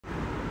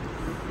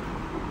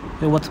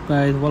Hey, what's up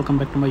guys, welcome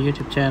back to my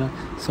YouTube channel.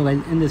 So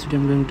guys, in this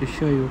video I'm going to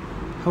show you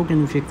how can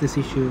you fix this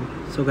issue.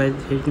 So guys,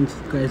 here you can see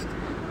guys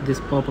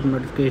this pop-up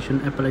notification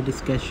Apple ID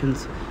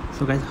suggestions.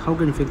 So guys, how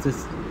can you fix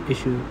this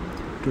issue?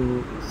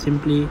 To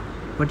simply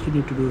what you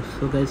need to do,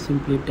 so guys,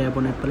 simply tap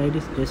on Apple ID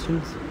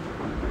suggestions.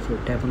 So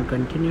tap on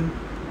continue,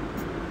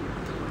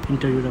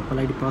 enter your Apple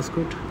ID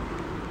passcode.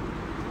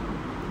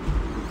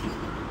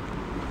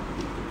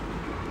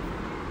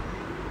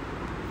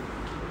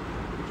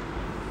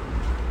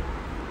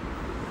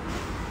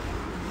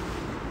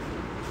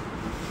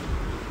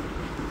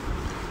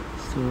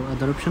 So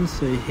other options,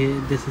 so here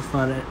this is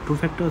for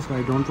two-factor, so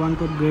I don't want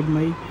to upgrade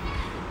my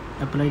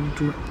Apple ID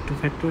to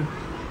two-factor.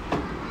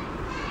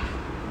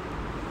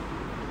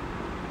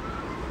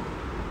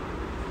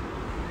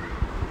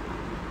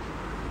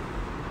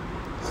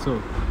 So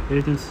here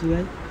you can see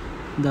that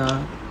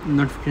the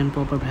notification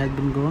pop-up has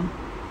been gone.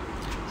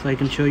 So I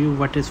can show you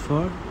what is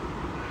for.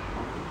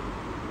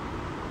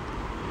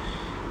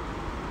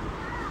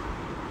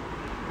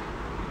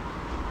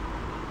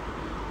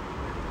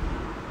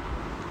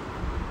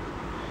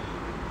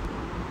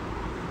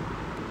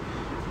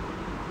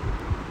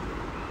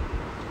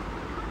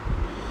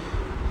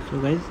 So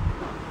guys,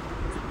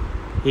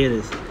 here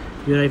is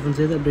your iPhone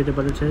says update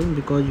Apple ID settings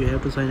because you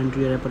have to sign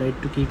into your Apple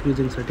ID to keep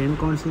using certain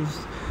accounts.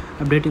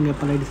 Updating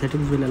Apple ID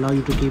settings will allow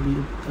you to keep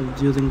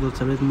using those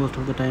services most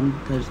of the time.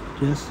 That's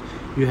just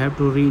you have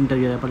to re-enter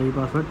your Apple ID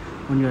password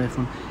on your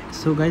iPhone.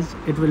 So guys,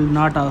 it will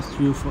not ask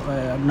you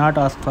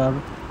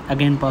for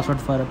again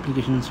password for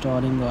application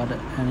installing or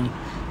any.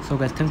 So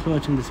guys, thanks for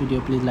watching this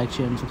video. Please like,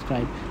 share and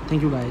subscribe.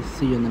 Thank you guys.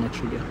 See you in the next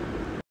video.